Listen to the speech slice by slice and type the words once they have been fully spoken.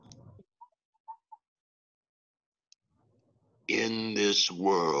In this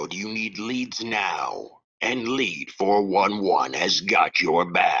world, you need leads now, and Lead 411 has got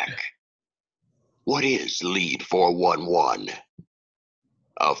your back. What is Lead 411?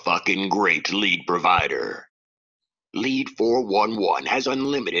 A fucking great lead provider. Lead 411 has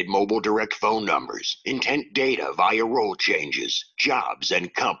unlimited mobile direct phone numbers, intent data via role changes, jobs,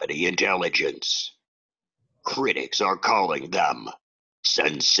 and company intelligence. Critics are calling them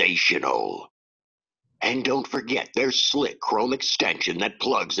sensational. And don't forget their slick Chrome extension that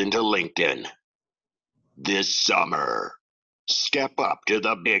plugs into LinkedIn. This summer, step up to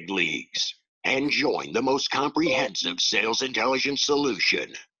the big leagues and join the most comprehensive sales intelligence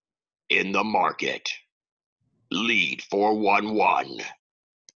solution in the market. Lead 411.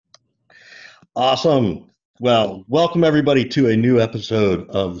 Awesome. Well, welcome everybody to a new episode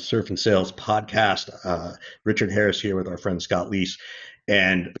of the Surf and Sales podcast. Richard Harris here with our friend Scott Leese.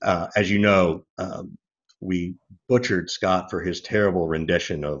 And as you know, we butchered Scott for his terrible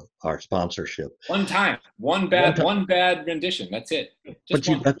rendition of our sponsorship. One time, one bad rendition. That's it. Just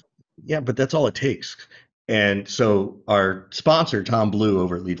one. But that's all it takes. And so our sponsor, Tom Blue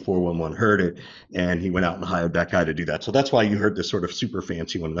over at Lead 411, heard it, and he went out and hired that guy to do that. So that's why you heard this sort of super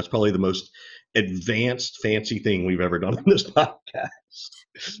fancy one. That's probably the most advanced, fancy thing we've ever done on this podcast.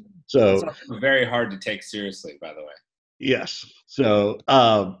 So it's very hard to take seriously, by the way. Yes. So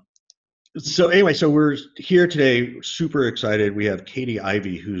anyway, so we're here today, super excited. We have Catie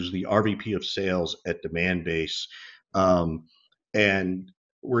Ivey, who's the RVP of Sales at Demandbase. And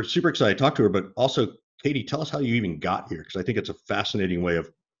we're super excited to talk to her, but also, Catie, tell us how you even got here, because I think it's a fascinating way of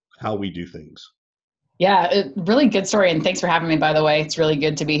how we do things. Yeah, really good story. And thanks for having me, by the way. It's really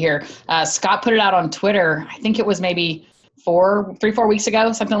good to be here. Scott put it out on Twitter. I think it was maybe 4 weeks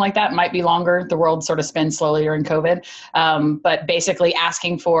ago, something like that. Might be longer. The world sort of spins slowly during COVID. But basically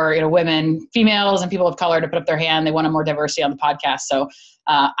asking for women, females, and people of color to put up their hand. They wanted more diversity on the podcast. So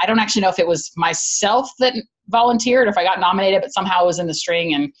I don't actually know if it was myself that volunteered or if I got nominated, but somehow it was in the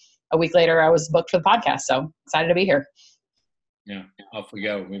string. And a week later, I was booked for the podcast. So excited to be here. Yeah, off we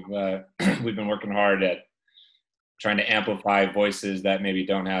go. We've been working hard at trying to amplify voices that maybe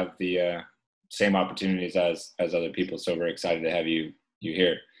don't have the same opportunities as other people. So we're excited to have you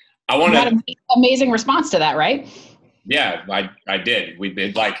here. You had an amazing response to that, right? Yeah, I did.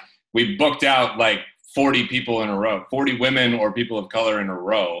 We booked out like 40 people in a row, 40 women or people of color in a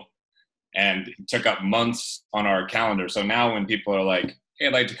row, and it took up months on our calendar. So now when people are like, hey,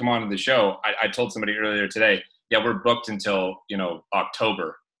 I'd like to come on to the show, I told somebody earlier today, yeah, we're booked until,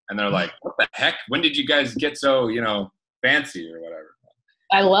 October. And they're like, what the heck? When did you guys get so, fancy or whatever?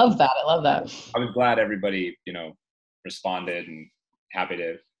 I love that. I was glad everybody, responded and happy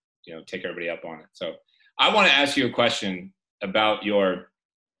to, take everybody up on it. So I want to ask you a question about your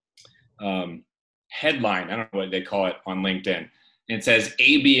headline. I don't know what they call it on LinkedIn. It says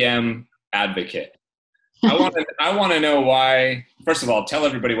ABM advocate. I want to know why. First of all, tell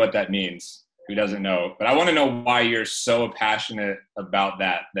everybody what that means, who doesn't know. But I want to know why you're so passionate about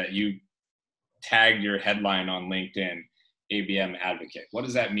that you tagged your headline on LinkedIn, ABM advocate. What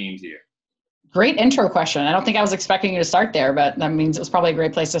does that mean to you? Great intro question. I don't think I was expecting you to start there, but that means it was probably a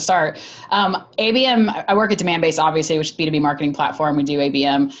great place to start. ABM, I work at Demandbase, obviously, which is a B2B marketing platform. We do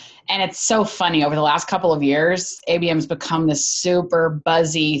ABM. And it's so funny. Over the last couple of years, ABM's become this super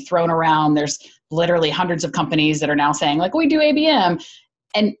buzzy, thrown around. There's literally hundreds of companies that are now saying, like, we do ABM.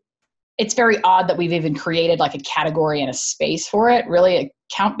 And it's very odd that we've even created like a category and a space for it. Really,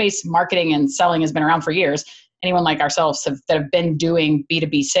 account-based marketing and selling has been around for years. Anyone like ourselves that have been doing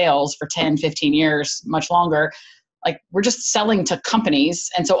B2B sales for 10, 15 years, much longer, like we're just selling to companies.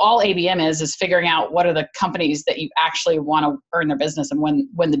 And so all ABM is figuring out what are the companies that you actually want to earn their business and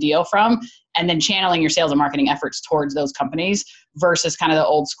win the deal from, and then channeling your sales and marketing efforts towards those companies versus kind of the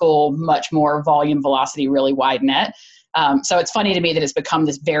old school, much more volume, velocity, really wide net. So it's funny to me that it's become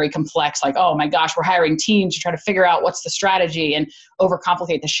this very complex, like, oh my gosh, we're hiring teams to try to figure out what's the strategy and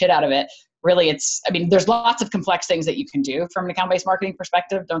overcomplicate the shit out of it. Really, there's lots of complex things that you can do from an account-based marketing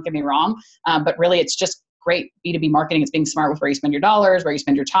perspective, don't get me wrong. But really, it's just great B2B marketing. It's being smart with where you spend your dollars, where you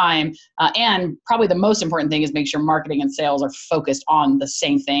spend your time. And probably the most important thing is make sure marketing and sales are focused on the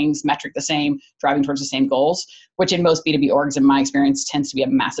same things, metric the same, driving towards the same goals, which in most B2B orgs, in my experience, tends to be a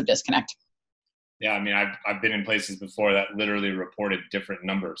massive disconnect. Yeah, I've been in places before that literally reported different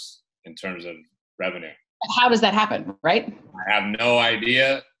numbers in terms of revenue. How does that happen, right? I have no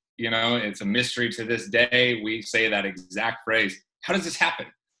idea. It's a mystery to this day. We say that exact phrase. How does this happen,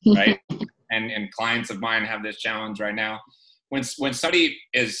 right? and clients of mine have this challenge right now. When somebody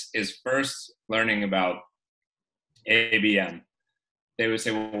is first learning about ABM, they would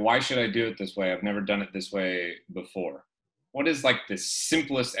say, well, why should I do it this way? I've never done it this way before. what is like the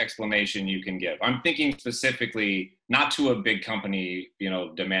simplest explanation you can give? I'm thinking specifically not to a big company,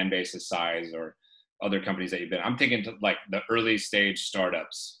 Demandbase's size or other companies that you've been. I'm thinking to like the early stage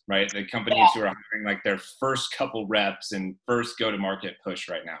startups, right? The companies who are hiring like their first couple reps and first go to market push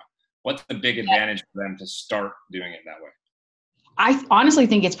right now. What's the big advantage for them to start doing it that way? I honestly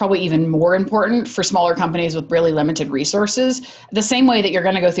think it's probably even more important for smaller companies with really limited resources. The same way that you're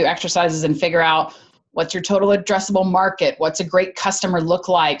going to go through exercises and figure out what's your total addressable market, what's a great customer look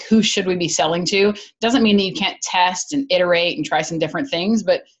like, who should we be selling to, doesn't mean that you can't test and iterate and try some different things,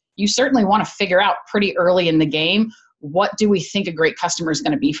 but you certainly want to figure out pretty early in the game, what do we think a great customer is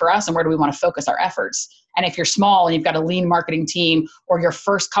going to be for us and where do we want to focus our efforts? And if you're small and you've got a lean marketing team or your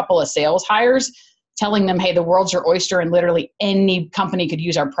first couple of sales hires, telling them, hey, the world's your oyster and literally any company could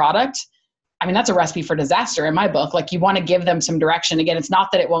use our product, I mean, that's a recipe for disaster in my book. Like, you want to give them some direction. Again, it's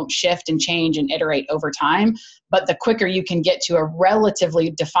not that it won't shift and change and iterate over time, but the quicker you can get to a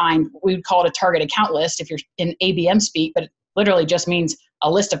relatively defined, we would call it a target account list if you're in ABM speak, but it literally just means a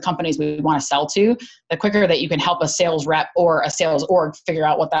list of companies we want to sell to, the quicker that you can help a sales rep or a sales org figure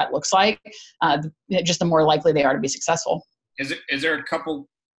out what that looks like, just the more likely they are to be successful. Is there a couple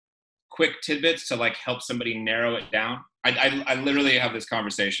quick tidbits to like help somebody narrow it down? I literally have this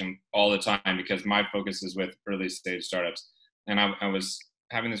conversation all the time because my focus is with early stage startups. And I was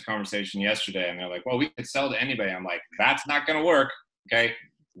having this conversation yesterday and they're like, well, we could sell to anybody. I'm like, that's not going to work. Okay.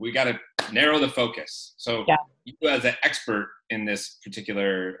 We got to narrow the focus. So you as an expert in this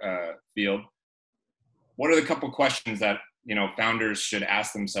particular field, what are the couple questions that, founders should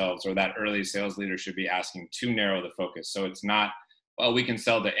ask themselves or that early sales leader should be asking to narrow the focus? So it's not, well, we can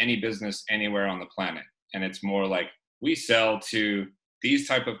sell to any business anywhere on the planet. And it's more like, we sell to these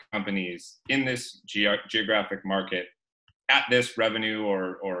type of companies in this geographic market at this revenue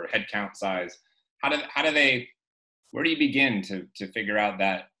or headcount size. Where do you begin to figure out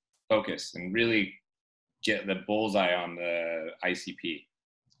that focus and really get the bullseye on the ICP?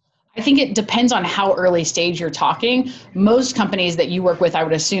 I think it depends on how early stage you're talking. Most companies that you work with, I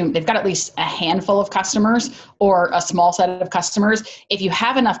would assume they've got at least a handful of customers or a small set of customers. If you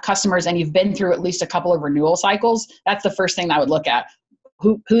have enough customers and you've been through at least a couple of renewal cycles, that's the first thing I would look at.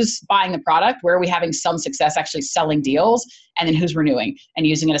 Who's buying the product? Where are we having some success actually selling deals? And then who's renewing and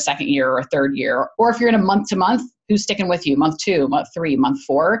using it a second year or a third year? Or if you're in a month to month, who's sticking with you? Month 2, month 3, month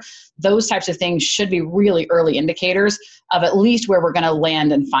 4. Those types of things should be really early indicators of at least where we're going to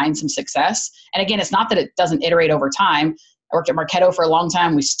land and find some success. And again, it's not that it doesn't iterate over time. I worked at Marketo for a long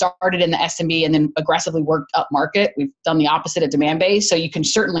time. We started in the SMB and then aggressively worked up market. We've done the opposite at Demandbase. So you can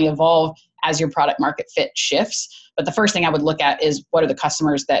certainly evolve as your product market fit shifts. But the first thing I would look at is what are the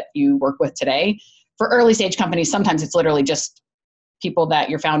customers that you work with today? For early stage companies, sometimes it's literally just people that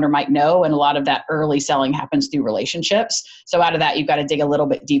your founder might know. And a lot of that early selling happens through relationships. So out of that, you've got to dig a little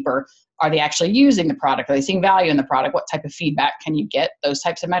bit deeper. Are they actually using the product? Are they seeing value in the product? What type of feedback can you get? Those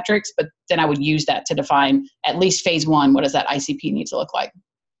types of metrics. But then I would use that to define at least phase 1. What does that ICP need to look like?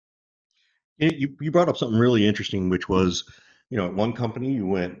 You brought up something really interesting, which was, at one company you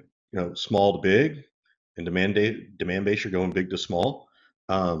went, small to big, and Demandbase you're going big to small,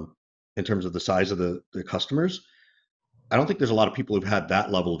 in terms of the size of the customers. I don't think there's a lot of people who've had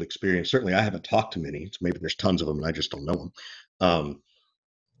that level of experience. Certainly, I haven't talked to many. So maybe there's tons of them, and I just don't know them.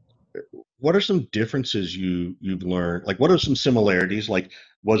 What are some differences you've learned? Like, what are some similarities? Like,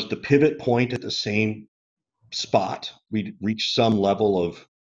 was the pivot point at the same spot? We reached some level of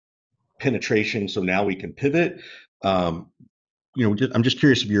penetration, so now we can pivot. I'm just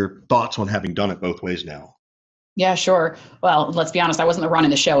curious of your thoughts on having done it both ways now. Yeah, sure. Well, let's be honest, I wasn't running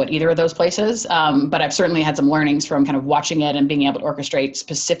the show at either of those places, but I've certainly had some learnings from kind of watching it and being able to orchestrate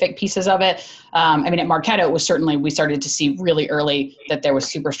specific pieces of it. At Marketo, it was certainly, we started to see really early that there was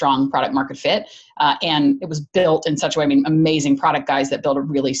super strong product market fit, and it was built in such a way, amazing product guys that built a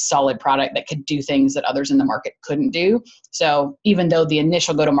really solid product that could do things that others in the market couldn't do. So even though the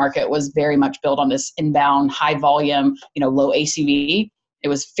initial go-to-market was very much built on this inbound, high volume, low ACV, it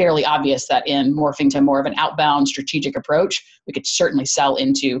was fairly obvious that in morphing to more of an outbound strategic approach, we could certainly sell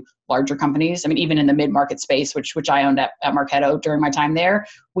into larger companies. Even in the mid-market space, which I owned at Marketo during my time there,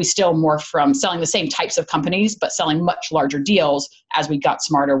 we still morphed from selling the same types of companies, but selling much larger deals as we got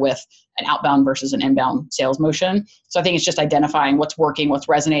smarter with an outbound versus an inbound sales motion. So I think it's just identifying what's working, what's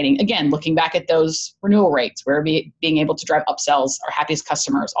resonating. Again, looking back at those renewal rates, where being able to drive upsells, our happiest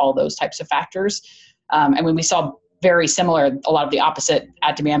customers, all those types of factors. And when we saw very similar, a lot of the opposite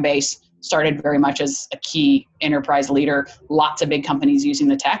at Demandbase, started very much as a key enterprise leader, lots of big companies using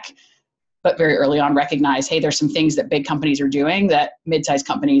the tech. but very early on recognize, hey, there's some things that big companies are doing that mid-sized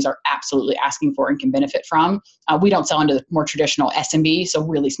companies are absolutely asking for and can benefit from. We don't sell into the more traditional SMB, so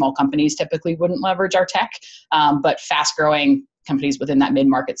really small companies typically wouldn't leverage our tech, but fast-growing companies within that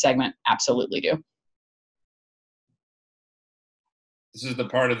mid-market segment absolutely do. This is the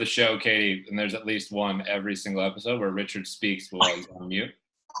part of the show, Catie, and there's at least one every single episode where Richard speaks while he's on mute.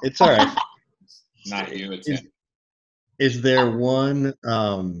 It's all right. It's not you, it's him. Is there one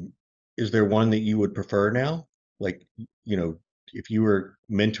that you would prefer now? Like, if you were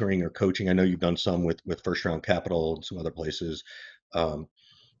mentoring or coaching, I know you've done some with First Round Capital and some other places. How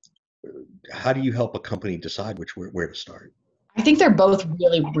do you help a company decide where to start? I think they're both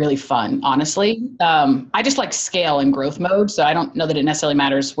really, really fun, honestly. I just like scale and growth mode, so I don't know that it necessarily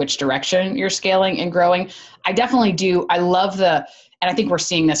matters which direction you're scaling and growing. I definitely do. I love and I think we're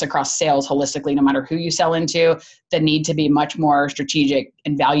seeing this across sales holistically, no matter who you sell into, the need to be much more strategic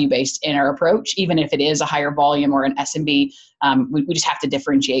and value-based in our approach, even if it is a higher volume or an SMB. We just have to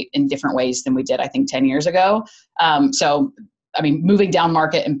differentiate in different ways than we did, I think, 10 years ago. Moving down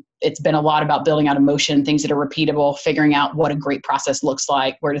market, and it's been a lot about building out emotion, things that are repeatable, figuring out what a great process looks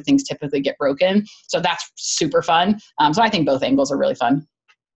like, where do things typically get broken. So that's super fun. So I think both angles are really fun.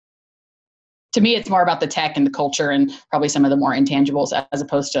 To me, it's more about the tech and the culture and probably some of the more intangibles as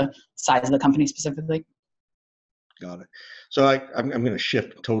opposed to size of the company specifically. Got it. So I'm going to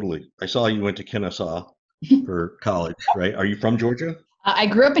shift totally. I saw you went to Kennesaw for college, right? Are you from Georgia? I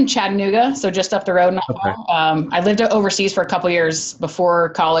grew up in Chattanooga, so just up the road. Okay. I lived overseas for a couple years before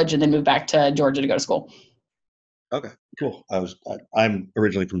college and then moved back to Georgia to go to school. Okay, cool. I'm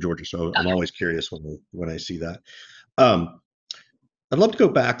originally from Georgia, so I'm always curious when I see that. I'd love to go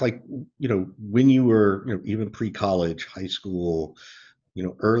back, when you were, even pre-college, high school,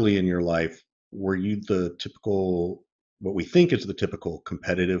 early in your life, were you the typical, what we think is the typical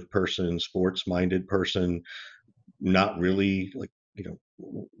competitive person, sports-minded person, not really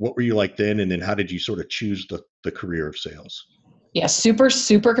what were you like then? And then how did you sort of choose the career of sales? Yeah, super,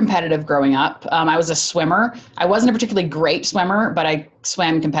 super competitive growing up. I was a swimmer. I wasn't a particularly great swimmer, but I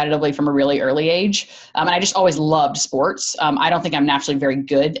swam competitively from a really early age. And I just always loved sports. I don't think I'm naturally very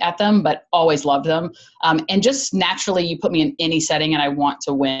good at them, but always loved them. And just naturally, you put me in any setting and I want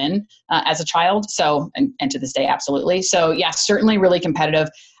to win as a child. So, and to this day, absolutely. So yeah, certainly really competitive.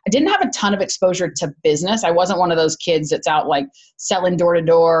 I didn't have a ton of exposure to business. I wasn't one of those kids that's out like selling door to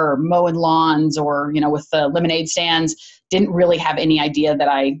door or mowing lawns or, with the lemonade stands. Didn't really have any idea that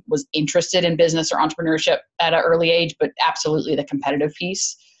I was interested in business or entrepreneurship at an early age, but absolutely the competitive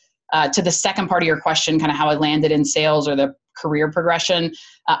piece. To the second part of your question, kind of how I landed in sales or the career progression,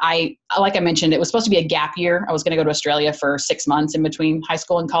 like I mentioned, it was supposed to be a gap year. I was going to go to Australia for 6 months in between high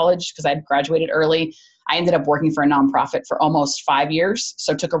school and college because I'd graduated early. I ended up working for a nonprofit for almost 5 years,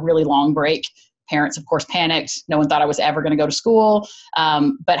 so took a really long break. Parents, of course, panicked. No one thought I was ever going to go to school,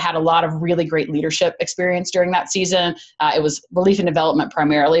 but had a lot of really great leadership experience during that season. It was relief and development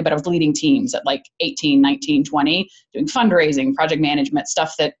primarily, but I was leading teams at like 18, 19, 20, doing fundraising, project management,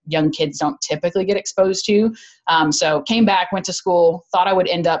 stuff that young kids don't typically get exposed to. So came back, went to school, thought I would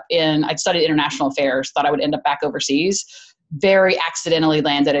end up I'd studied international affairs, thought I would end up back overseas. Very accidentally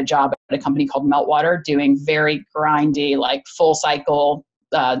landed a job at a company called Meltwater doing very grindy, like full cycle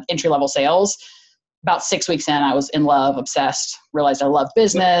entry-level sales. About 6 weeks in, I was in love, obsessed, realized I love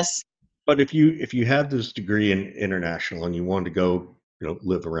business. But if you had this degree in international and you wanted to go,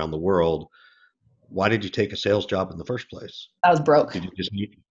 live around the world, why did you take a sales job in the first place? I was broke. Did you just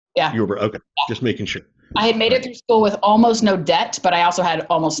Yeah. You were okay. Just making sure. I had made it through school with almost no debt, but I also had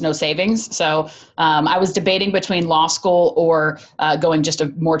almost no savings. So I was debating between law school or going just a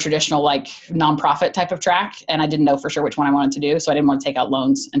more traditional, like nonprofit type of track. And I didn't know for sure which one I wanted to do. So I didn't want to take out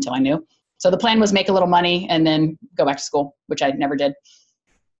loans until I knew. So the plan was make a little money and then go back to school, which I never did.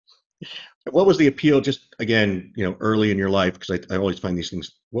 What was the appeal, just again, early in your life, because I always find these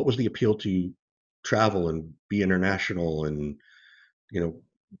things, what was the appeal to travel and be international and,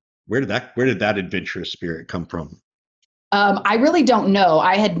 where did that adventurous spirit come from? I really don't know.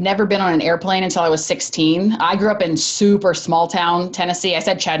 I had never been on an airplane until I was 16. I grew up in super small town Tennessee. I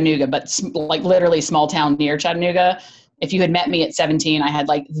said Chattanooga, but like literally small town near Chattanooga. If you had met me at 17, I had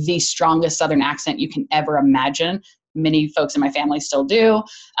like the strongest Southern accent you can ever imagine. Many folks in my family still do.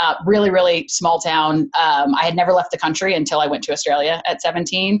 Really, really small town. I had never left the country until I went to Australia at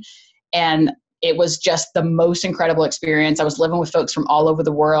 17. And it was just the most incredible experience. I was living with folks from all over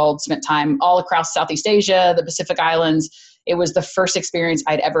the world, spent time all across Southeast Asia, the Pacific Islands, It was the first experience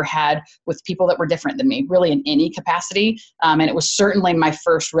I'd ever had with people that were different than me, really in any capacity. And it was certainly my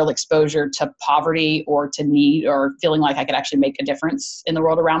first real exposure to poverty or to need or feeling like I could actually make a difference in the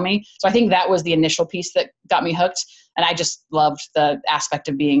world around me. So I think that was the initial piece that got me hooked. And I just loved the aspect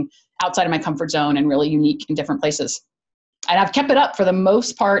of being outside of my comfort zone and really unique in different places. And I've kept it up for the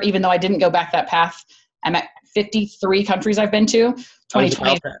most part, even though I didn't go back that path. I'm at 53 countries I've been to. 2020. I was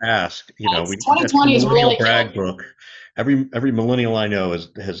about to ask, we 2020 is really brag book. Every millennial I know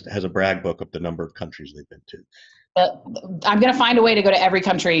has a brag book of the number of countries they've been to. I'm going to find a way to go to every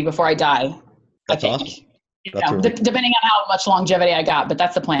country before I die. That's awesome. Depending on how much longevity I got, but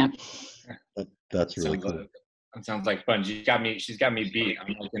that's the plan. That's really cool. That sounds like fun. She's got me beat.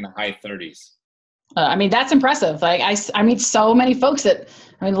 I'm like in the high 30s. That's impressive. Like I meet so many folks that,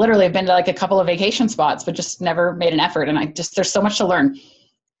 literally have been to like a couple of vacation spots, but just never made an effort. And there's so much to learn.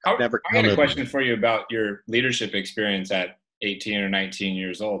 I got a question for you about your leadership experience at 18 or 19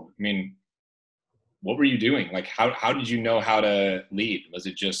 years old. What were you doing? Like, how did you know how to lead? Was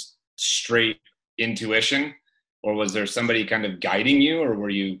it just straight intuition, or was there somebody kind of guiding you, or were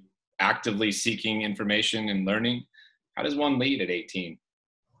you actively seeking information and learning? How does one lead at 18?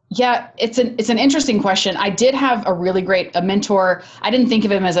 Yeah, it's an interesting question. I did have a really great mentor. I didn't think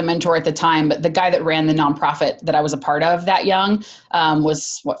of him as a mentor at the time, but the guy that ran the nonprofit that I was a part of that young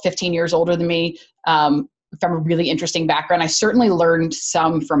was 15 years older than me, from a really interesting background. I certainly learned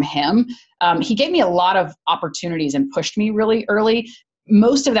some from him. He gave me a lot of opportunities and pushed me really early.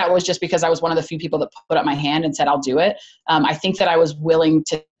 Most of that was just because I was one of the few people that put up my hand and said, I'll do it. I think that I was willing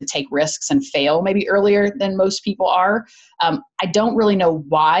to take risks and fail maybe earlier than most people are. I don't really know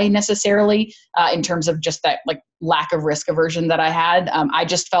why necessarily, in terms of just that like lack of risk aversion that I had. I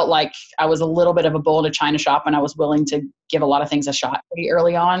just felt like I was a little bit of a bull in a china shop, and I was willing to give a lot of things a shot pretty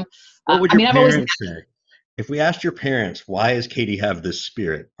early on. What would your parents say? If we asked your parents, why does Catie have this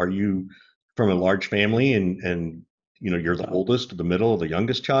spirit? Are you from a large family and you're the oldest, the middle, the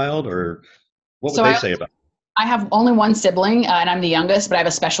youngest child, or what would they say about it? I have only one sibling, and I'm the youngest, but I have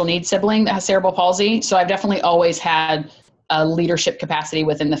a special needs sibling that has cerebral palsy. So I've definitely always had a leadership capacity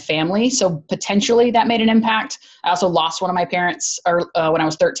within the family. So potentially that made an impact. I also lost one of my parents when I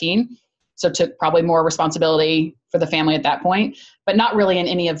was 13. So took probably more responsibility for the family at that point, but not really in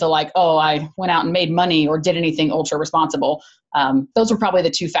any of the I went out and made money or did anything ultra responsible. Those were probably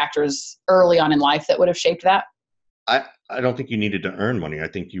the two factors early on in life that would have shaped that. I don't think you needed to earn money. I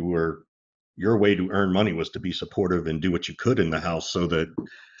think your way to earn money was to be supportive and do what you could in the house so that,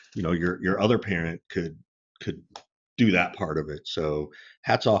 your other parent could do that part of it. So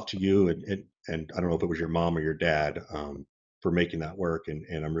hats off to you. And I don't know if it was your mom or your dad, for making that work. And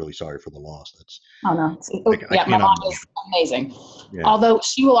I'm really sorry for the loss. My mom is amazing. Yeah. Although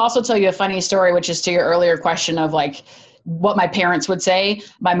she will also tell you a funny story, which is to your earlier question of what my parents would say.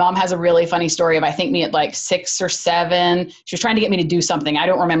 My mom has a really funny story of, I think, me at 6 or 7. She was trying to get me to do something. I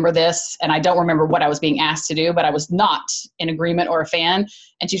don't remember this, and I don't remember what I was being asked to do, but I was not in agreement or a fan.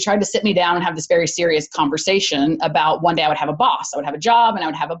 And she tried to sit me down and have this very serious conversation about one day I would have a boss. I would have a job and I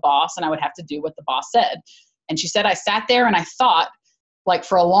would have a boss and I would have to do what the boss said. And she said, I sat there and I thought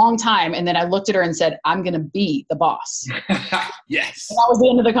for a long time. And then I looked at her and said, I'm going to be the boss. Yes. And that was the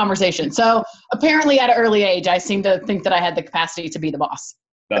end of the conversation. So apparently at an early age, I seem to think that I had the capacity to be the boss.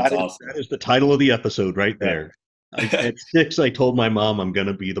 That's awesome. That is the title of the episode right there. At 6, I told my mom I'm going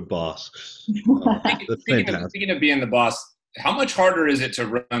to be the boss. Speaking of being the boss, how much harder is it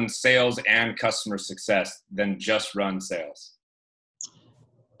to run sales and customer success than just run sales?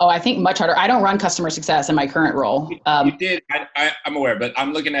 Oh, I think much harder. I don't run customer success in my current role. You did. I'm aware, but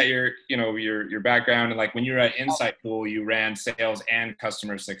I'm looking at your background, and when you were at Insight Pool, you ran sales and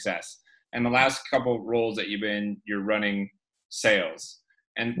customer success. And the last couple of roles that you're running sales.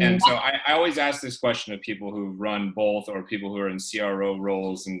 And so I always ask this question of people who run both, or people who are in CRO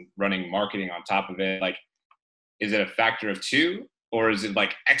roles and running marketing on top of it. Is it a factor of 2, or is it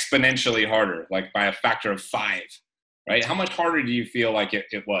exponentially harder, by a factor of 5? Right? How much harder do you feel like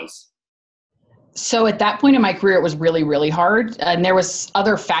it was? So at that point in my career, it was really, really hard. And there was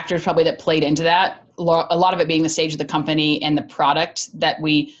other factors probably that played into that. A lot of it being the stage of the company and the product that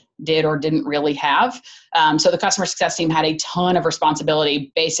we did or didn't really have. So the customer success team had a ton of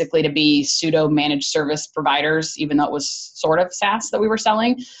responsibility, basically to be pseudo managed service providers, even though it was sort of SaaS that we were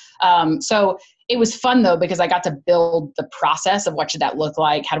selling. So it was fun though, because I got to build the process of what should that look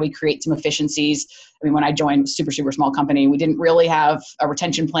like? How do we create some efficiencies? When I joined super, super small company, we didn't really have a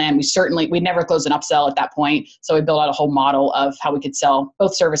retention plan. We never closed an upsell at that point. So we built out a whole model of how we could sell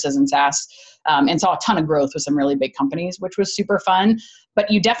both services and SaaS. and saw a ton of growth with some really big companies, which was super fun. But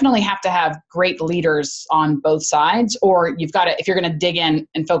you definitely have to have great leaders on both sides, or you've got to, if you're going to dig in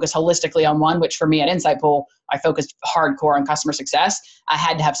and focus holistically on one, which for me at Insightful, I focused hardcore on customer success. I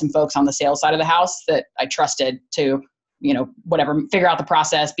had to have some folks on the sales side of the house that I trusted to, whatever, figure out the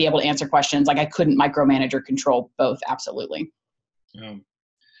process, be able to answer questions. Like I couldn't micromanage or control both. Absolutely. I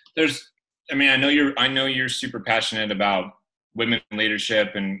know you're super passionate about women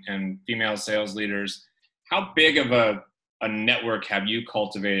leadership and female sales leaders. How big of a network have you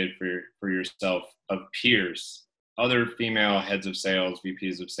cultivated for yourself of peers, other female heads of sales,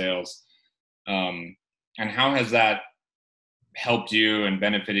 VPs of sales? And how has that helped you and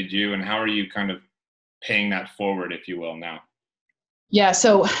benefited you? And how are you kind of paying that forward, if you will, now? Yeah.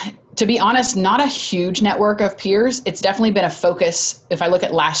 So to be honest, not a huge network of peers. It's definitely been a focus. If I look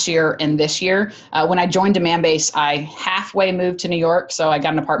at last year and this year, when I joined Demandbase, I halfway moved to New York. So I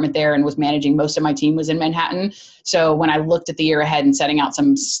got an apartment there and was managing, most of my team was in Manhattan. So when I looked at the year ahead and setting out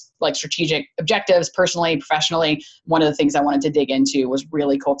some like strategic objectives, personally, professionally, one of the things I wanted to dig into was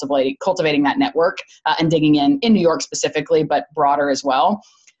really cultivating that network and digging in New York specifically, but broader as well.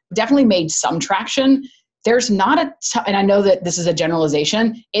 Definitely made some traction. There's not and I know that this is a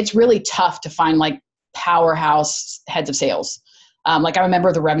generalization, it's really tough to find like powerhouse heads of sales. Like I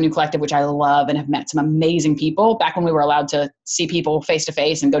remember the Revenue Collective, which I love and have met some amazing people back when we were allowed to see people face to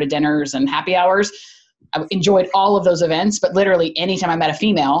face and go to dinners and happy hours. I enjoyed all of those events, but literally anytime I met a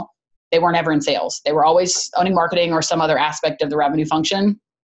female, they weren't ever in sales. They were always owning marketing or some other aspect of the revenue function.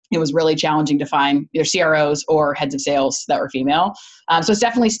 It was really challenging to find either CROs or heads of sales that were female. So it's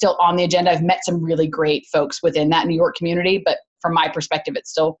definitely still on the agenda. I've met some really great folks within that New York community, but from my perspective,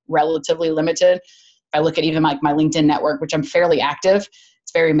 it's still relatively limited. If I look at even like my LinkedIn network, which I'm fairly active,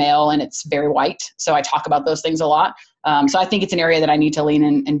 it's very male and it's very white. So I talk about those things a lot. So I think it's an area that I need to lean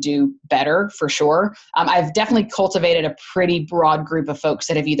in and do better for sure. I've definitely cultivated a pretty broad group of folks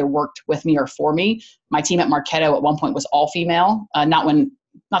that have either worked with me or for me. My team at Marketo at one point was all female,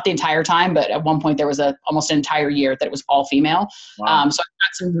 not the entire time, but at one point there was almost an entire year that it was all female. Wow. So I've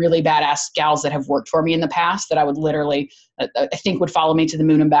got some really badass gals that have worked for me in the past that I would literally, I think would follow me to the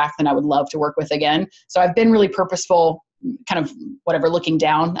moon and back, and I would love to work with again. So I've been really purposeful, kind of looking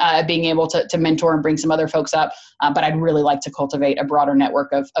down, being able to mentor and bring some other folks up. But I'd really like to cultivate a broader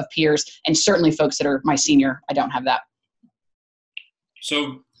network of peers, and certainly folks that are my senior. I don't have that.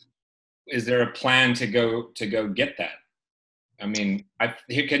 So is there a plan to go get that? I mean, and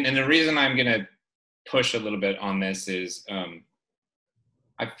the reason I'm going to push a little bit on this is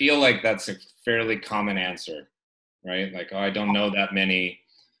I feel like that's a fairly common answer, right? Like, oh, I don't know that many,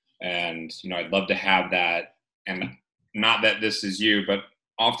 and I'd love to have that. And not that this is you, but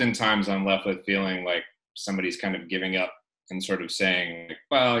oftentimes I'm left with feeling like somebody's kind of giving up and sort of saying, like,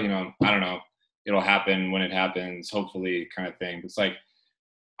 well, I don't know, it'll happen when it happens, hopefully, kind of thing. It's like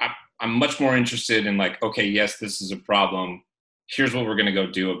I'm much more interested in like, okay, yes, this is a problem. Here's what we're going to go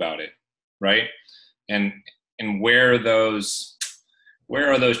do about it, right? And where are those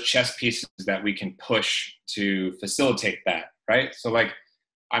chess pieces that we can push to facilitate that, right? So like,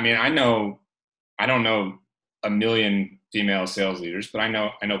 I mean, I don't know a million female sales leaders, but I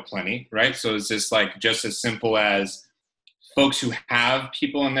know plenty, right? So it's just as simple as folks who have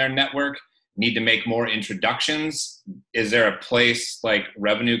people in their network need to make more introductions. Is there a place like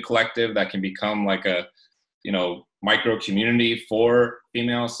Revenue Collective that can become like a, micro community for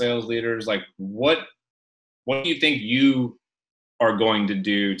female sales leaders? Like what do you think you are going to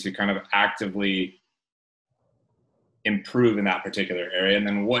do to kind of actively improve in that particular area? And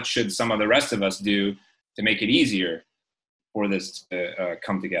then what should some of the rest of us do to make it easier for this to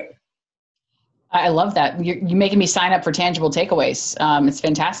come together? I love that. You're making me sign up for tangible takeaways. It's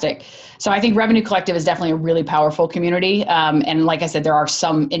fantastic. So I think Revenue Collective is definitely a really powerful community. And like I said, there are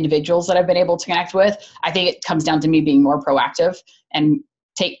some individuals that I've been able to connect with. I think it comes down to me being more proactive and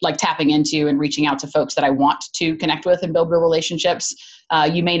tapping into and reaching out to folks that I want to connect with and build real relationships.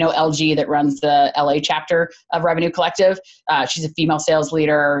 You may know LG that runs the LA chapter of Revenue Collective. She's a female sales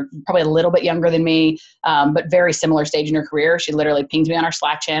leader, probably a little bit younger than me, but very similar stage in her career. She literally pinged me on our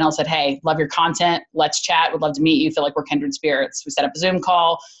Slack channel, said, hey, love your content. Let's chat. Would love to meet you. Feel like we're kindred spirits. We set up a Zoom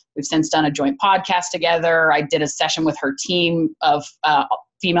call. We've since done a joint podcast together. I did a session with her team of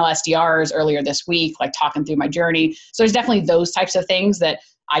female SDRs earlier this week, like talking through my journey. So there's definitely those types of things that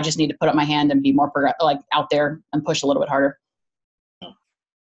I just need to put up my hand and be more out there and push a little bit harder.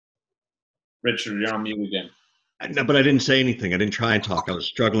 Richard, you're on mute again. No, but I didn't say anything. I didn't try and talk. I was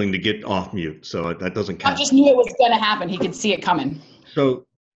struggling to get off mute, so that doesn't count. I just knew it was going to happen. He could see it coming. So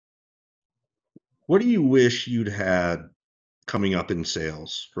what do you wish you'd had coming up in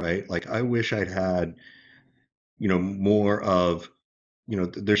sales, right? Like I wish I'd had, more of,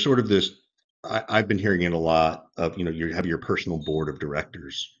 there's sort of this, I've been hearing it a lot of, you have your personal board of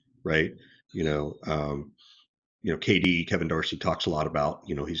directors, right? You know, um, Kevin Darcy talks a lot about,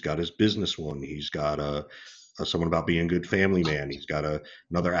 he's got his business one. He's got someone about being a good family man. He's got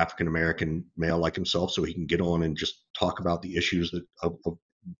another African-American male like himself, so he can get on and just talk about the issues of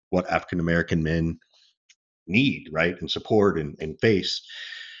what African-American men need, right? And support and face.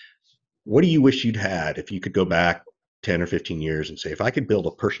 What do you wish you'd had if you could go back 10 or 15 years and say, if I could build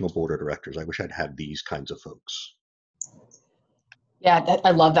a personal board of directors, I wish I'd had these kinds of folks? Yeah,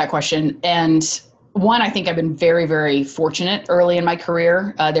 I love that question. And one, I think I've been very, very fortunate early in my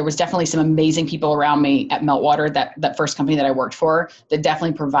career. There was definitely some amazing people around me at Meltwater, that first company that I worked for, that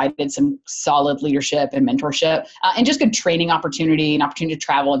definitely provided some solid leadership and mentorship, and just good training opportunity and opportunity to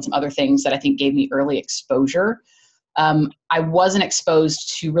travel and some other things that I think gave me early exposure. I wasn't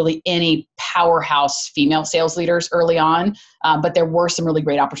exposed to really any powerhouse female sales leaders early on, but there were some really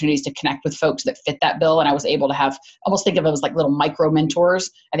great opportunities to connect with folks that fit that bill. And I was able to have, almost think of it as like little micro mentors.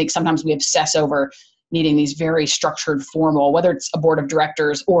 I think sometimes we obsess over needing these very structured, formal, whether it's a board of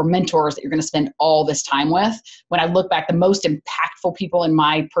directors or mentors that you're going to spend all this time with. When I look back, the most impactful people in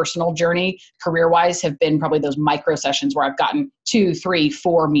my personal journey, career-wise, have been probably those micro sessions where I've gotten 2, 3,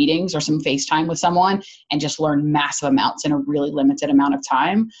 4 meetings or some FaceTime with someone and just learned massive amounts in a really limited amount of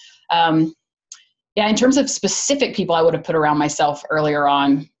time. Yeah, in terms of specific people I would have put around myself earlier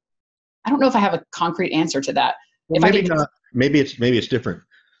on, I don't know if I have a concrete answer to that. Well, maybe not. Maybe it's different.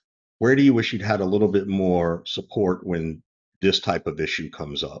 Where do you wish you'd had a little bit more support when this type of issue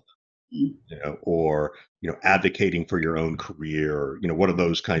comes up, or, advocating for your own career, what are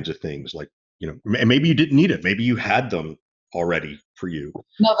those kinds of things like, and maybe you didn't need it. Maybe you had them already for you.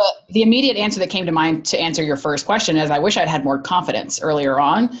 No, the immediate answer that came to mind to answer your first question is I wish I'd had more confidence earlier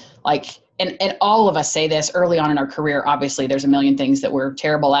on. And all of us say this early on in our career. Obviously, there's a million things that we're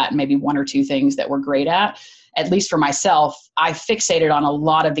terrible at and maybe 1 or 2 things that we're great at. At least for myself, I fixated on a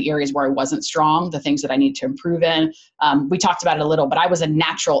lot of the areas where I wasn't strong, the things that I need to improve in. We talked about it a little, but I was a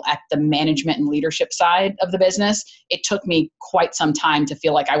natural at the management and leadership side of the business. It took me quite some time to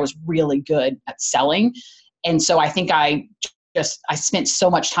feel like I was really good at selling. And so I think I spent so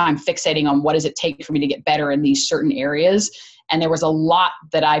much time fixating on what does it take for me to get better in these certain areas. And there was a lot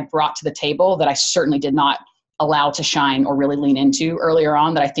that I brought to the table that I certainly did not allow to shine or really lean into earlier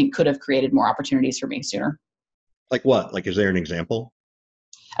on that I think could have created more opportunities for me sooner. Like what? Like, is there an example?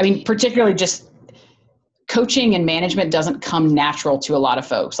 I mean, particularly just coaching and management doesn't come natural to a lot of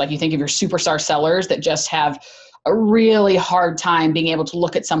folks. Like you think of your superstar sellers that just have a really hard time being able to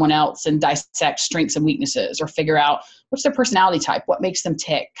look at someone else and dissect strengths and weaknesses or figure out what's their personality type, what makes them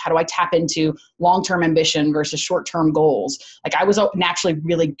tick, how do I tap into long-term ambition versus short-term goals. Like I was naturally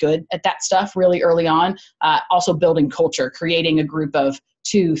really good at that stuff really early on. Also building culture, creating a group of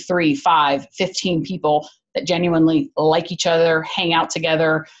 2, 3, 5, 15 people that genuinely like each other, hang out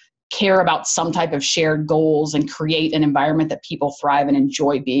together, care about some type of shared goals, and create an environment that people thrive and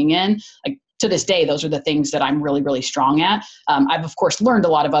enjoy being in. Like to this day, those are the things that I'm really, really strong at. I've, of course, learned a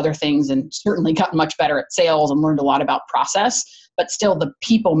lot of other things and certainly gotten much better at sales and learned a lot about process. But still, the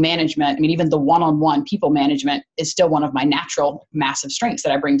people management, I mean, even the one-on-one people management is still one of my natural massive strengths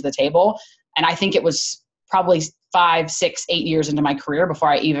that I bring to the table. And I think it was probably 5, 6, 8 years into my career before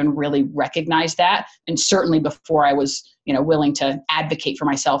I even really recognized that. And certainly before I was, willing to advocate for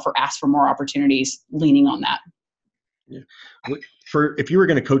myself or ask for more opportunities, leaning on that. Yeah. If you were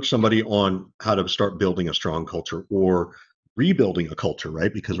going to coach somebody on how to start building a strong culture or rebuilding a culture,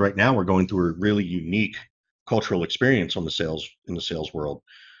 right? Because right now we're going through a really unique cultural experience in the sales world.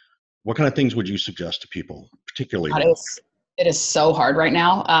 What kind of things would you suggest to people, particularly? It is so hard right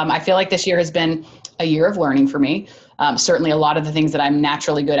now. I feel like this year has been a year of learning for me. Certainly a lot of the things that I'm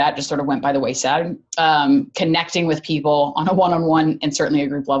naturally good at just sort of went by the wayside. Connecting with people on a one-on-one and certainly a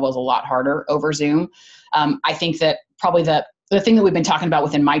group level is a lot harder over Zoom. I think that probably the thing that we've been talking about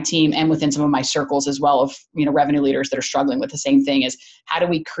within my team and within some of my circles as well of, revenue leaders that are struggling with the same thing is how do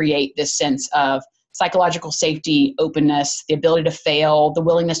we create this sense of psychological safety, openness, the ability to fail, the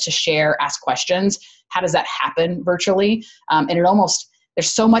willingness to share, ask questions. How does that happen virtually? And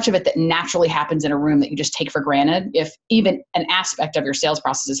there's so much of it that naturally happens in a room that you just take for granted. If even an aspect of your sales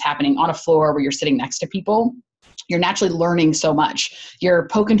process is happening on a floor where you're sitting next to people, you're naturally learning so much. You're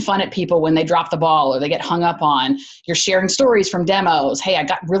poking fun at people when they drop the ball or they get hung up on. You're sharing stories from demos. Hey, I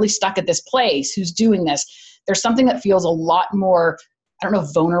got really stuck at this place. Who's doing this? There's something that feels a lot more I don't know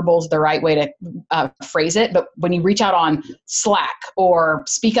if vulnerable is the right way to phrase it, but when you reach out on Slack or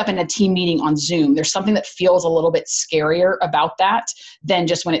speak up in a team meeting on Zoom, there's something that feels a little bit scarier about that than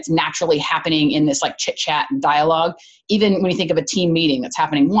just when it's naturally happening in this like chit chat and dialogue. Even when you think of a team meeting that's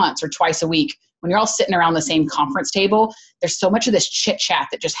happening once or twice a week, when you're all sitting around the same conference table, there's so much of this chit chat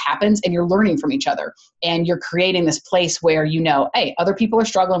that just happens and you're learning from each other. And you're creating this place where, hey, other people are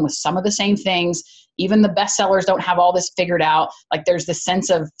struggling with some of the same things. Even the best sellers don't have all this figured out. Like there's this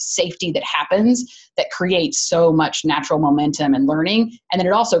sense of safety that happens that creates so much natural momentum and learning. And then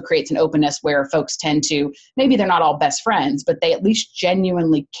it also creates an openness where folks tend to, maybe they're not all best friends, but they at least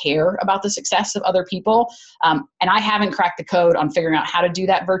genuinely care about the success of other people. And I haven't cracked the code on figuring out how to do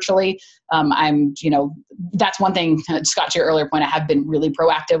that virtually. That's one thing, Scott, to your earlier point, I have been really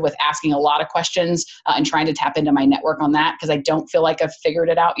proactive with asking a lot of questions and trying to tap into my network on that because I don't feel like I've figured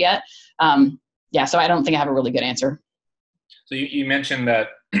it out yet. So I don't think I have a really good answer. So you mentioned that,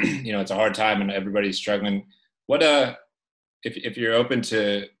 it's a hard time and everybody's struggling. What, if you're open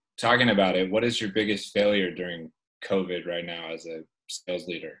to talking about it, what is your biggest failure during COVID right now as a sales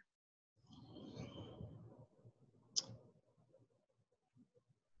leader?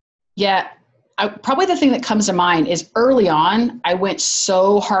 Yeah, probably the thing that comes to mind is early on, I went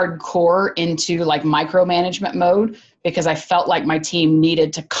so hardcore into like micromanagement mode because I felt like my team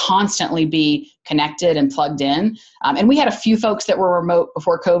needed to constantly be connected and plugged in. And we had a few folks that were remote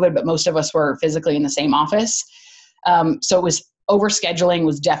before COVID, but most of us were physically in the same office. So it was overscheduling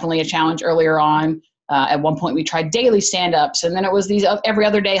was definitely a challenge earlier on. At one point we tried daily stand-ups and then it was these every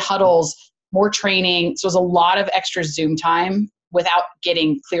other day huddles, more training. So it was a lot of extra Zoom time without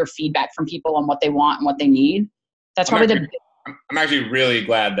getting clear feedback from people on what they want and what they need. That's probably I'm actually really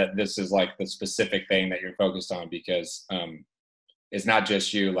glad that this is like the specific thing that you're focused on because it's not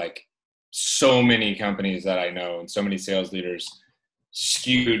just you, like so many companies that I know and so many sales leaders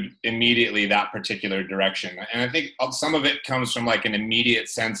skewed immediately that particular direction. And I think some of it comes from like an immediate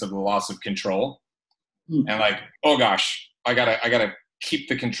sense of the loss of control and like, oh gosh, I gotta keep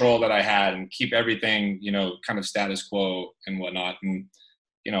the control that I had and keep everything, kind of status quo and whatnot. And,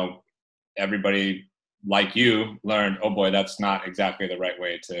 everybody like you learned, oh boy, that's not exactly the right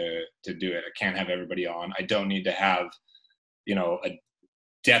way to do it. I can't have everybody on. I don't need to have, a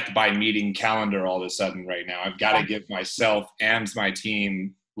death by meeting calendar all of a sudden right now. I've got to give myself and my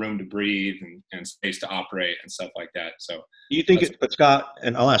team room to breathe and space to operate and stuff like that. So do you think but Scott,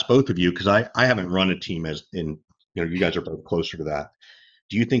 and I'll ask both of you, because I haven't run a team as in, you guys are both closer to that.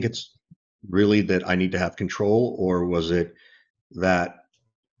 Do you think it's really that I need to have control, or was it that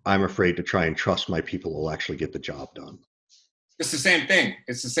I'm afraid to try and trust my people will actually get the job done? It's the same thing.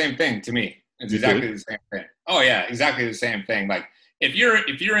 It's the same thing to me. It's exactly the same thing. Oh yeah, exactly the same thing. Like if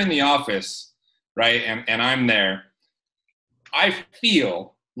you're in the office, right, and I'm there, I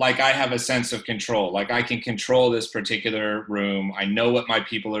feel like I have a sense of control. Like I can control this particular room. I know what my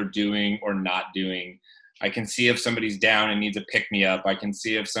people are doing or not doing. I can see if somebody's down and needs a pick me up. I can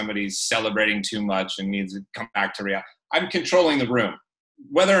see if somebody's celebrating too much and needs to come back to reality. I'm controlling the room.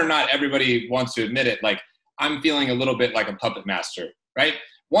 Whether or not everybody wants to admit it, like I'm feeling a little bit like a puppet master, right?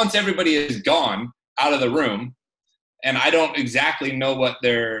 Once everybody is gone out of the room and I don't exactly know what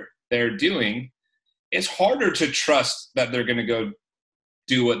they're doing, it's harder to trust that they're going to go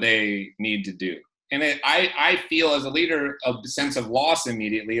do what they need to do. And I feel as a leader a sense of loss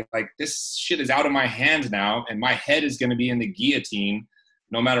immediately, like this shit is out of my hands now and my head is going to be in the guillotine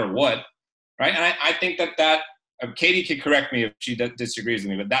no matter what, right? And I think that Catie could correct me if she disagrees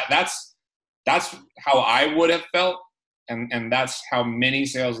with me, but that's how I would have felt, and that's how many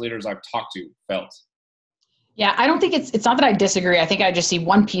sales leaders I've talked to felt. Yeah, I don't think it's not that I disagree. I think I just see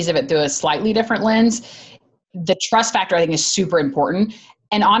one piece of it through a slightly different lens. The trust factor, I think, is super important.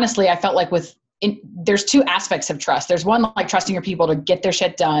 And honestly, I felt like there's two aspects of trust. There's one, like trusting your people to get their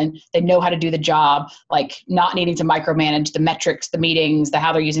shit done. They know how to do the job, like not needing to micromanage the metrics, the meetings,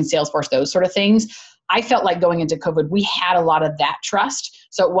 how they're using Salesforce, those sort of things. I felt like going into COVID, we had a lot of that trust.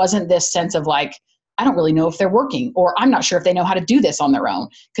 So it wasn't this sense of like, I don't really know if they're working, or I'm not sure if they know how to do this on their own.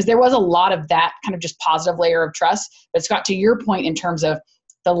 Because there was a lot of that kind of just positive layer of trust. But Scott, to your point in terms of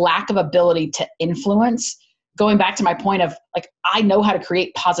the lack of ability to influence, going back to my point of like, I know how to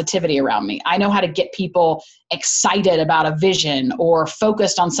create positivity around me. I know how to get people excited about a vision or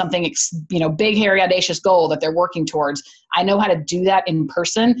focused on something, big, hairy, audacious goal that they're working towards. I know how to do that in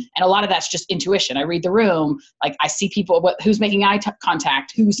person. And a lot of that's just intuition. I read the room. Like I see people, who's making eye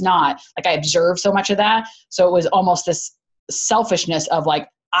contact, who's not. Like I observe so much of that. So it was almost this selfishness of like,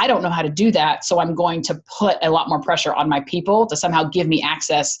 I don't know how to do that. So I'm going to put a lot more pressure on my people to somehow give me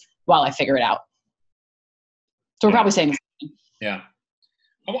access while I figure it out. So we're probably saying. Yeah.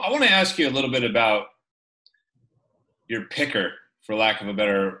 I want to ask you a little bit about your picker, for lack of a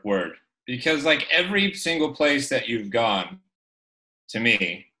better word, because like every single place that you've gone, to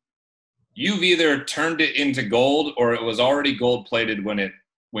me, you've either turned it into gold or it was already gold plated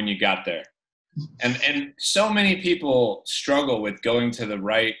when you got there. And so many people struggle with going to the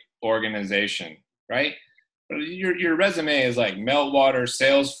right organization, right? But your resume is like Meltwater,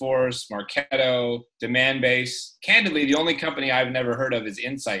 Salesforce, Marketo, Demandbase. Candidly, the only company I've never heard of is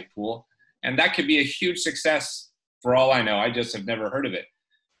Insightpool, and that could be a huge success for all I know. I just have never heard of it.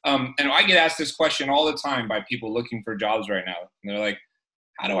 And I get asked this question all the time by people looking for jobs right now. And they're like,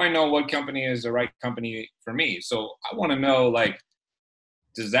 how do I know what company is the right company for me? So I want to know, like,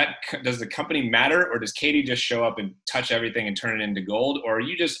 does the company matter, or does Catie just show up and touch everything and turn it into gold? Or are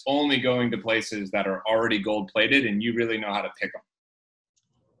you just only going to places that are already gold plated and you really know how to pick them?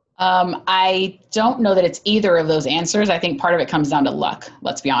 I don't know that it's either of those answers. I think part of it comes down to luck,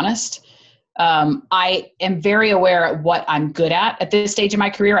 let's be honest. I am very aware of what I'm good at this stage of my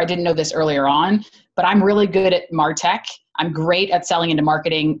career. I didn't know this earlier on, but I'm really good at MarTech. I'm great at selling into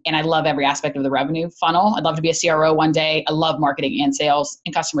marketing, and I love every aspect of the revenue funnel. I'd love to be a CRO one day. I love marketing and sales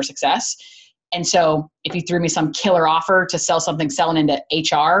and customer success. And so if you threw me some killer offer to sell something selling into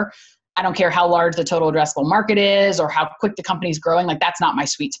HR, I don't care how large the total addressable market is or how quick the company's growing. Like, that's not my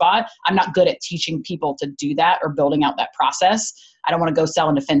sweet spot. I'm not good at teaching people to do that or building out that process. I don't want to go sell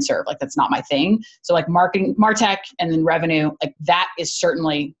into FinServe. Like, that's not my thing. So like marketing, MarTech, and then revenue, like that is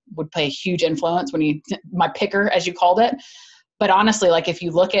certainly would play a huge influence my picker, as you called it. But honestly, like if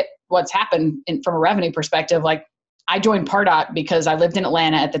you look at what's happened from a revenue perspective, like I joined Pardot because I lived in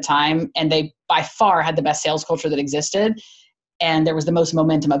Atlanta at the time, and they by far had the best sales culture that existed. And there was the most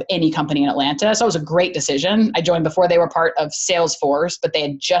momentum of any company in Atlanta. So it was a great decision. I joined before they were part of Salesforce, but they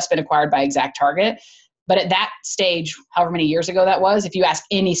had just been acquired by ExactTarget. But at that stage, however many years ago that was, if you ask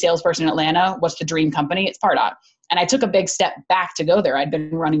any salesperson in Atlanta, what's the dream company? It's Pardot. And I took a big step back to go there. I'd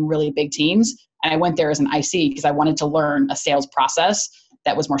been running really big teams, and I went there as an IC because I wanted to learn a sales process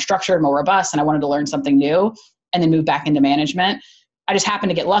that was more structured, more robust, and I wanted to learn something new and then move back into management. I just happened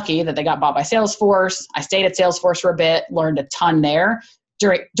to get lucky that they got bought by Salesforce. I stayed at Salesforce for a bit, learned a ton there.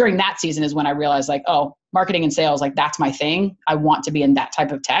 During that season is when I realized, like, oh, marketing and sales, like that's my thing. I want to be in that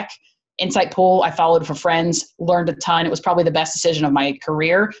type of tech. Insightpool, I followed for friends, learned a ton. It was probably the best decision of my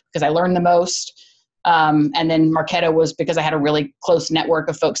career because I learned the most. And then Marketo was because I had a really close network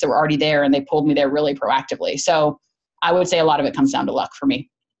of folks that were already there, and they pulled me there really proactively. So I would say a lot of it comes down to luck for me.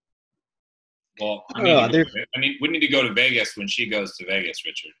 Well, we need to go to Vegas when she goes to Vegas,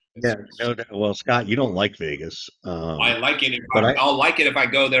 Richard. Well, Scott, you don't like Vegas. I like it. I'll like it if I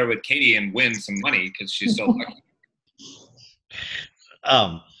go there with Catie and win some money because she's so lucky.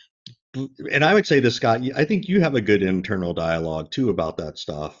 And I would say this, Scott, I think you have a good internal dialogue too about that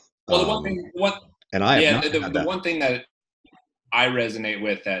stuff. Well, the one thing that I resonate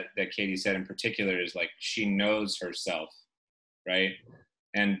with that Catie said in particular is like she knows herself, right?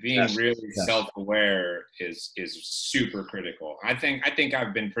 And being really self-aware is super critical. I think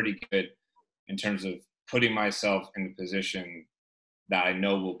I've been pretty good in terms of putting myself in a position that I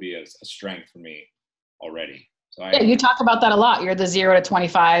know will be a strength for me already. So you talk about that a lot. You're the 0 to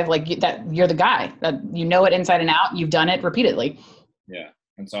 25, like that. You're the guy that you know it inside and out. You've done it repeatedly. Yeah,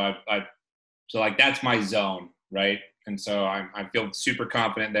 and so so like that's my zone, right? And so I feel super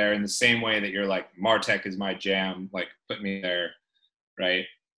confident there. In the same way that you're like MarTech is my jam, like put me there. Right.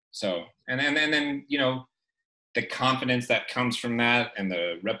 So, and then, you know, the confidence that comes from that and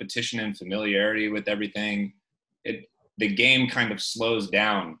the repetition and familiarity with everything, the game kind of slows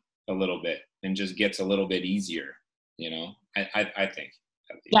down a little bit and just gets a little bit easier, you know, I think.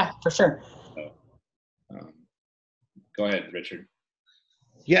 Yeah, for sure. So, go ahead, Richard.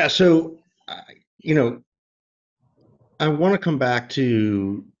 Yeah. So, you know, I want to come back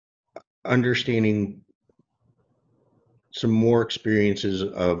to understanding some more experiences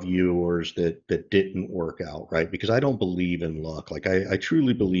of yours that didn't work out, right? Because I don't believe in luck. Like I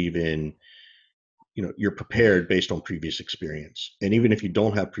truly believe in, you know, you're prepared based on previous experience. And even if you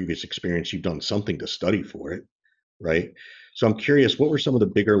don't have previous experience, you've done something to study for it, right? So I'm curious, what were some of the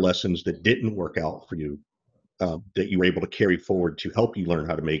bigger lessons that didn't work out for you that you were able to carry forward to help you learn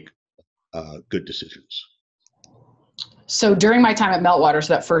how to make good decisions? So during my time at Meltwater,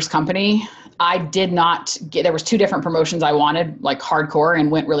 so that first company, I did not get, there was 2 different promotions I wanted, like hardcore, and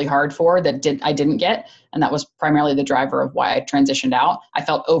went really hard for I didn't get. And that was primarily the driver of why I transitioned out. I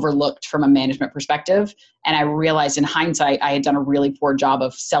felt overlooked from a management perspective. And I realized in hindsight, I had done a really poor job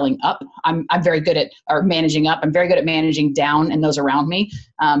of selling up. I'm very good at, or managing up. I'm very good at managing down and those around me.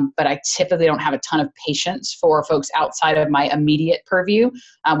 But I typically don't have a ton of patience for folks outside of my immediate purview,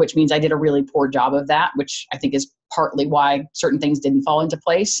 which means I did a really poor job of that, which I think is partly why certain things didn't fall into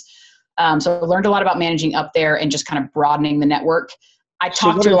place. So I learned a lot about managing up there and just kind of broadening the network. I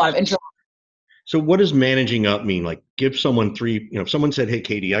talked to a lot of intro. So what does managing up mean? Like, give someone 3, if someone said, hey,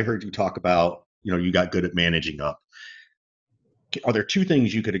 Catie, I heard you talk about, you got good at managing up. Are there 2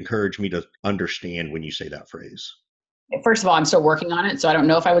 things you could encourage me to understand when you say that phrase? First of all, I'm still working on it, so I don't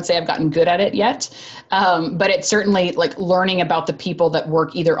know if I would say I've gotten good at it yet. But it's certainly like learning about the people that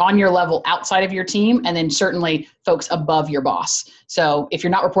work either on your level outside of your team, and then certainly folks above your boss. So if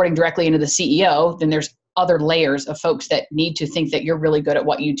you're not reporting directly into the CEO, then there's other layers of folks that need to think that you're really good at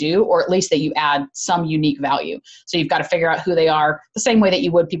what you do, or at least that you add some unique value. So you've got to figure out who they are the same way that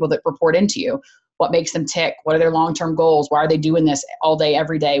you would people that report into you. What makes them tick? What are their long-term goals? Why are they doing this all day,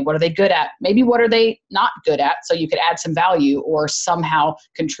 every day? What are they good at? Maybe what are they not good at? So you could add some value or somehow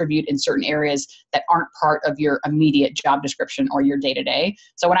contribute in certain areas that aren't part of your immediate job description or your day-to-day.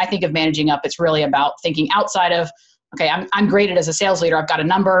 So when I think of managing up, it's really about thinking outside of, okay, I'm graded as a sales leader. I've got a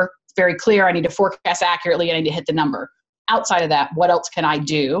number. It's very clear. I need to forecast accurately. I need to hit the number. Outside of that, what else can I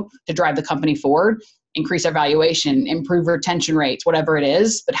do to drive the company forward? Increase our valuation, improve retention rates, whatever it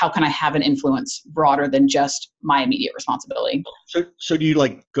is, but how can I have an influence broader than just my immediate responsibility? So do you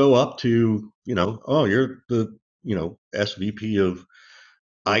like go up to, oh, you're the, SVP of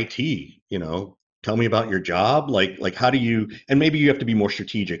IT, tell me about your job. Like how do you, and maybe you have to be more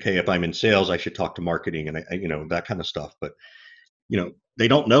strategic. Hey, if I'm in sales, I should talk to marketing and that kind of stuff. But, they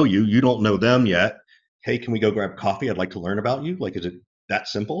don't know you. You don't know them yet. Hey, can we go grab coffee? I'd like to learn about you. Like, is it that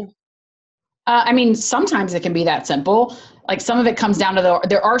simple? Sometimes it can be that simple. Like some of it comes down to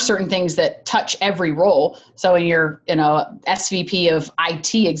there are certain things that touch every role. So in your, SVP of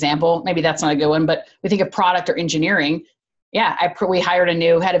IT example, maybe that's not a good one, but we think of product or engineering. Yeah, we hired a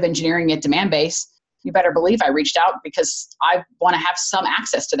new head of engineering at Demandbase. You better believe I reached out because I want to have some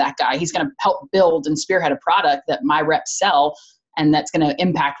access to that guy. He's going to help build and spearhead a product that my reps sell, and that's going to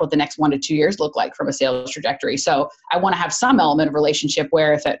impact what the next 1 to 2 years look like from a sales trajectory. So I want to have some element of relationship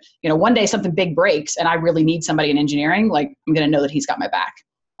where if one day something big breaks and I really need somebody in engineering, like I'm going to know that he's got my back.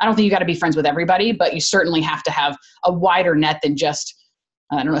 I don't think you got to be friends with everybody, but you certainly have to have a wider net than just,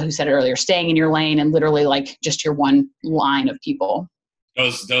 I don't know who said it earlier, staying in your lane and literally like just your one line of people.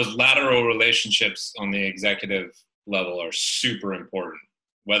 Those lateral relationships on the executive level are super important,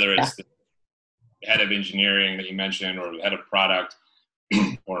 whether it's the head of engineering that you mentioned or head of product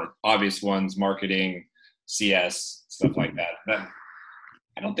or obvious ones, marketing, CS, stuff like that. But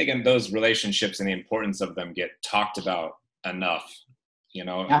I don't think in those relationships and the importance of them get talked about enough,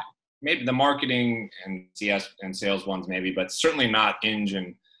 maybe the marketing and CS and sales ones maybe, but certainly not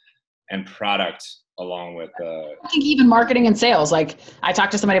engine and product along with I think even marketing and sales. Like I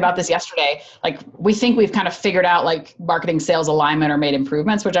talked to somebody about this yesterday. Like we think we've kind of figured out like marketing sales alignment or made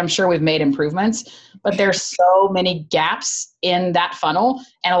improvements, which I'm sure we've made improvements, but there's so many gaps in that funnel.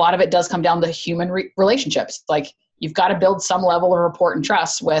 And a lot of it does come down to human relationships. Like you've got to build some level of rapport and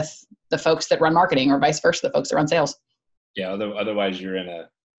trust with the folks that run marketing or vice versa, the folks that run sales. Yeah. Otherwise you're in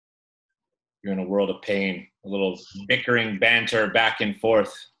a world of pain, a little bickering banter back and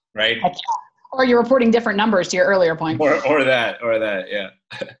forth, right? Or you're reporting different numbers to your earlier point. Or that, yeah.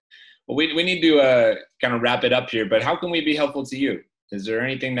 Well, we need to kind of wrap it up here, but how can we be helpful to you? Is there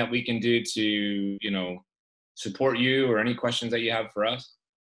anything that we can do to, support you or any questions that you have for us?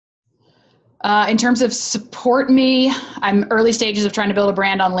 In terms of support me, I'm early stages of trying to build a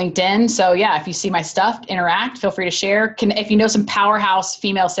brand on LinkedIn. So yeah, if you see my stuff, interact, feel free to share. If you know some powerhouse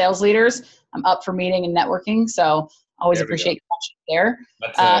female sales leaders, I'm up for meeting and networking. So always appreciate there.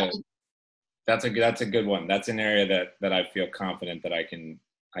 That's a good one. That's an area that I feel confident that I can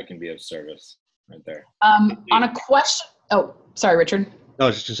be of service right there. On a question. Oh, sorry, Richard. No, I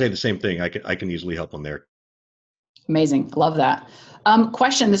was just to say the same thing. I can easily help on there. Amazing. Love that.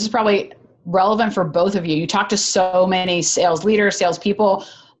 Question. This is probably relevant for both of you. You talk to so many sales leaders, salespeople.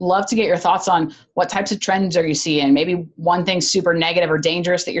 Love to get your thoughts on what types of trends are you seeing? Maybe one thing super negative or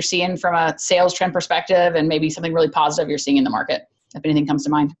dangerous that you're seeing from a sales trend perspective, and maybe something really positive you're seeing in the market, if anything comes to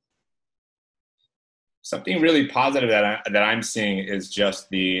mind. Something really positive that I'm seeing is just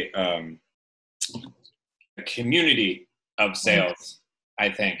the community of sales. I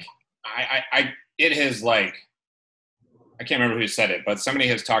think it has I can't remember who said it, but somebody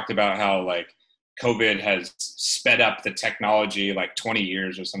has talked about how like COVID has sped up the technology like 20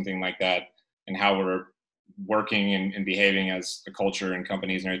 years or something like that, and how we're working and behaving as a culture and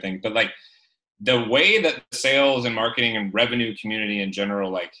companies and everything. But like the way that sales and marketing and revenue community in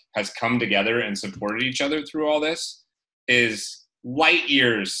general like has come together and supported each other through all this is light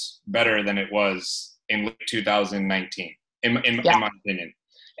years better than it was in late 2019, in my opinion.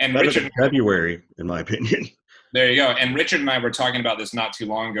 And Better Richard, than February, in my opinion. there you go. And Richard and I were talking about this not too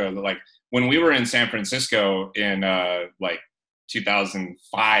long ago. That like when we were in San Francisco in like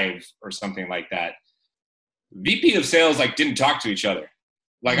 2005 or something like that, VP of sales like didn't talk to each other.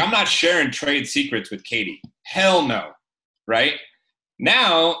 Like I'm not sharing trade secrets with Catie. Hell no, right?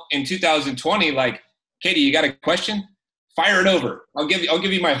 Now in 2020, like Catie, you got a question? Fire it over. I'll give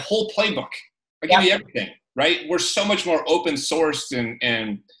you my whole playbook. I'll give you everything. Right? We're so much more open sourced,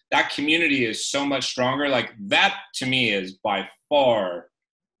 and that community is so much stronger. Like that to me is by far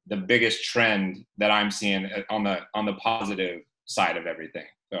the biggest trend that I'm seeing on the positive side of everything.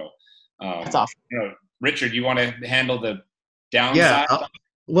 So, That's awesome. You know, Richard, you want to handle the downside? Yeah.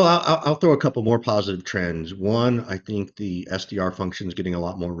 I'll throw a couple more positive trends. One, I think the SDR function is getting a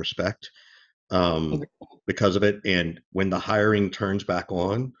lot more respect because of it. And when the hiring turns back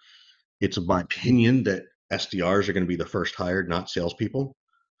on, it's my opinion that SDRs are going to be the first hired, not salespeople,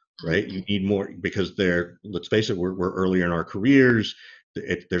 right? You need more because let's face it, we're earlier in our careers.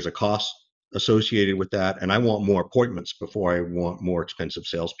 There's a cost associated with that. And I want more appointments before I want more expensive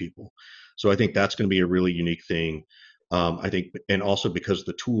salespeople. So I think that's going to be a really unique thing. I think, and also because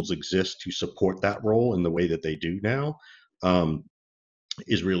the tools exist to support that role in the way that they do now,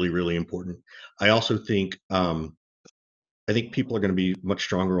 is really, really important. I also think, I think people are going to be much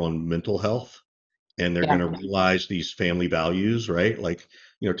stronger on mental health, and they're going to realize these family values, right? Like,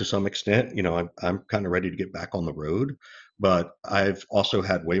 to some extent, I'm kind of ready to get back on the road, but I've also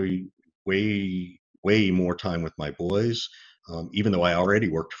had way more time with my boys, even though I already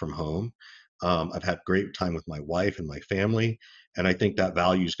worked from home. I've had great time with my wife and my family, and I think that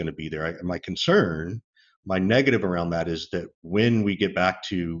value is going to be there. My negative around that is that when we get back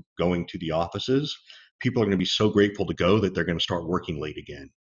to going to the offices, people are going to be so grateful to go that they're going to start working late again,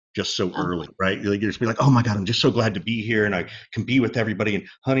 just so early, right? You're just be like, oh my God, I'm just so glad to be here and I can be with everybody. And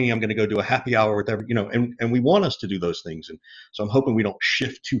honey, I'm going to go do a happy hour with and we want us to do those things. And so I'm hoping we don't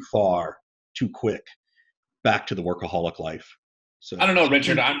shift too far, too quick back to the workaholic life. So I don't know,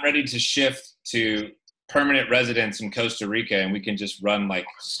 Richard, I'm ready to shift to permanent residence in Costa Rica, and we can just run like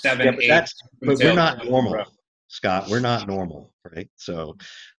 7, 8. But we're not normal, Scott. We're not normal, right? So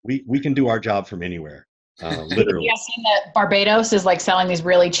we can do our job from anywhere. Literally. You guys seen that Barbados is like selling these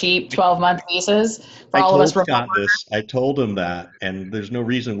really cheap 12-month visas for all of us remote Scott this. I told him that, and there's no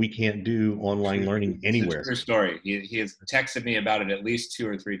reason we can't do online learning anywhere. It's a true story. He has texted me about it at least 2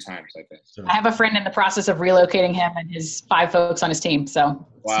 or 3 times, I think. So, I have a friend in the process of relocating him and his 5 folks on his team. So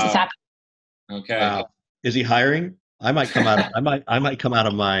wow. It's happening. Okay. Wow. Is he hiring? I might come out of I might come out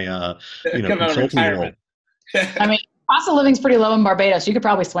of my consulting role. I mean, cost of living's pretty low in Barbados. You could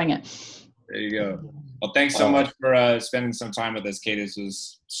probably swing it. There you go. Well, thanks so much for spending some time with us, Catie. This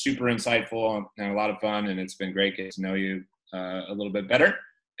was super insightful and a lot of fun, and it's been great getting to know you a little bit better.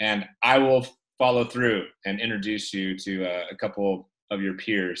 And I will follow through and introduce you to a couple of your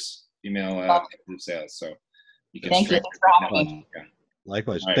peers, female sales. So you can thank you. Thanks for having me.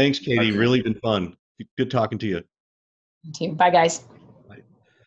 Likewise. Right. Thanks, Catie. Really been fun. Good talking to you. You too. Bye, guys.